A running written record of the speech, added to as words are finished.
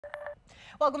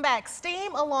Welcome back.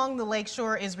 STEAM Along the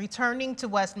Lakeshore is returning to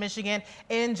West Michigan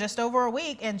in just over a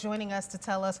week, and joining us to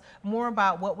tell us more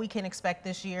about what we can expect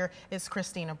this year is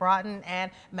Christina Broughton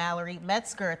and Mallory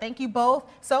Metzger. Thank you both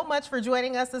so much for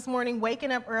joining us this morning,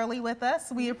 waking up early with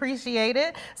us. We appreciate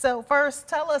it. So first,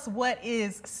 tell us, what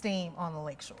is STEAM on the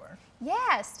Lakeshore?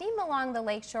 Yeah, STEAM Along the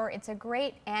Lakeshore, it's a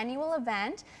great annual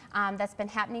event that's been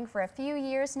happening for a few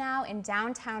years now in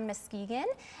downtown Muskegon.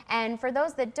 And for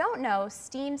those that don't know,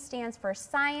 STEAM stands for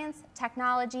Science,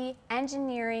 Technology,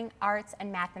 Engineering, Arts,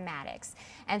 and Mathematics.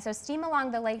 And so STEAM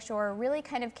Along the Lakeshore really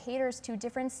kind of caters to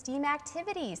different STEAM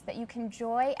activities that you can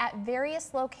enjoy at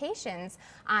various locations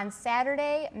on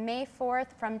Saturday, May 4th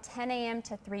from 10 a.m.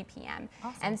 to 3 p.m.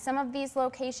 Awesome. And some of these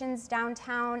locations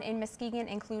downtown in Muskegon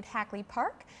include Hackley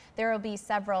Park. There will be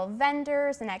several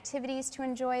vendors and activities to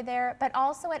enjoy there, but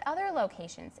also at other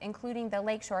locations, including the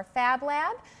Lakeshore Fab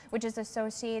Lab, which is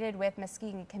associated with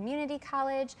Muskegon Community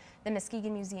College, the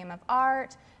Muskegon Museum of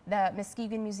Art, the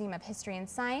Muskegon Museum of History and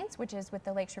Science, which is with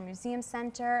the Lakeshore Museum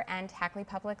Center, and Hackley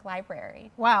Public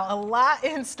Library. Wow, a lot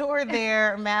in store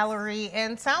there, Mallory,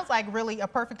 and sounds like really a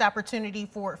perfect opportunity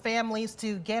for families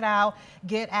to get out,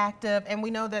 get active, and we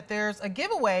know that there's a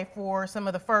giveaway for some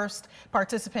of the first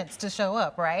participants to show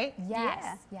up, right?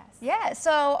 Yes, yes. Yeah,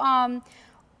 so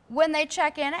when they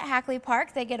check in at Hackley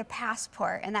Park, they get a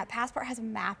passport, and that passport has a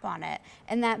map on it,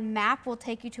 and that map will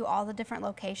take you to all the different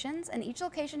locations, and each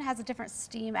location has a different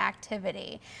STEAM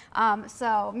activity.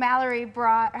 So Mallory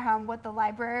brought what the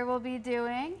library will be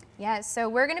doing. Yeah, so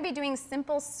we're going to be doing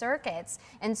simple circuits,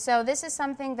 and so this is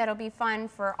something that'll be fun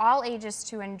for all ages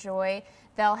to enjoy.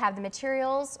 They'll have the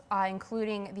materials,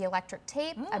 including the electric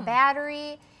tape, a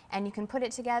battery, and you can put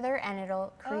it together and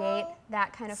it'll create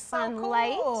that kind of fun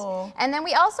light. And then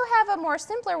we also have a more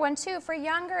simpler one too for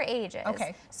younger ages.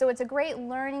 Okay. So it's a great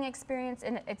learning experience,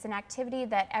 and it's an activity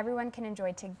that everyone can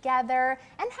enjoy together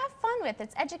and have fun with.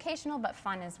 It's educational but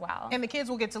fun as well. And the kids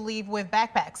will get to leave with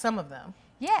backpacks, some of them.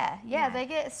 Yeah, they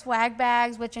get swag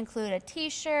bags, which include a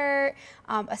t-shirt,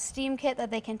 a STEAM kit that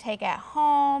they can take at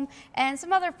home, and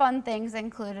some other fun things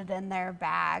included in their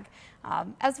bag,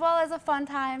 as well as a fun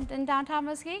time in downtown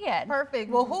Muskegon. Perfect.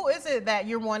 Well, who is it that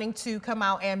you're wanting to come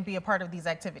out and be a part of these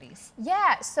activities?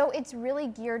 Yeah, so it's really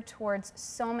geared towards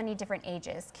so many different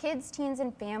ages, kids, teens,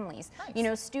 and families. Nice. You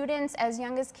know, students as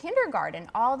young as kindergarten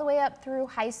all the way up through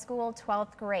high school,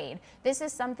 12th grade. This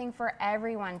is something for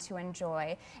everyone to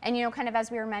enjoy. And you know, kind of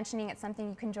as we were mentioning, it's something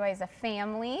you can enjoy as a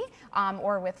family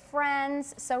or with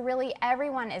friends. So really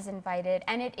everyone is invited,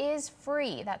 and it is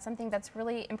free. That's something that's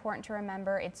really important to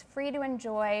remember. It's free to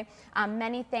enjoy.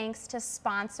 Many thanks to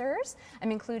sponsors,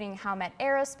 including Howmet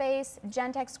Aerospace,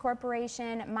 Gentex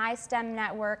Corporation, My STEM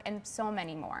Network, and so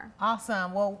many more.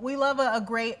 Awesome. Well, we love a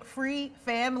great free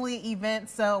family event,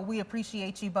 so we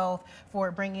appreciate you both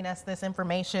for bringing us this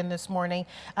information this morning.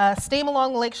 STEAM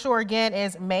Along the Lakeshore again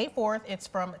is May 4th. It's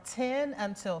from 10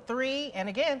 until 3, and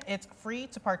again, it's free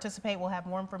to participate. We'll have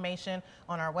more information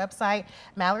on our website.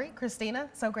 Mallory, Christina,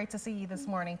 so great to see you this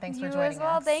morning. Thanks for joining us. You as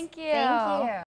well. Thank you. Thank you.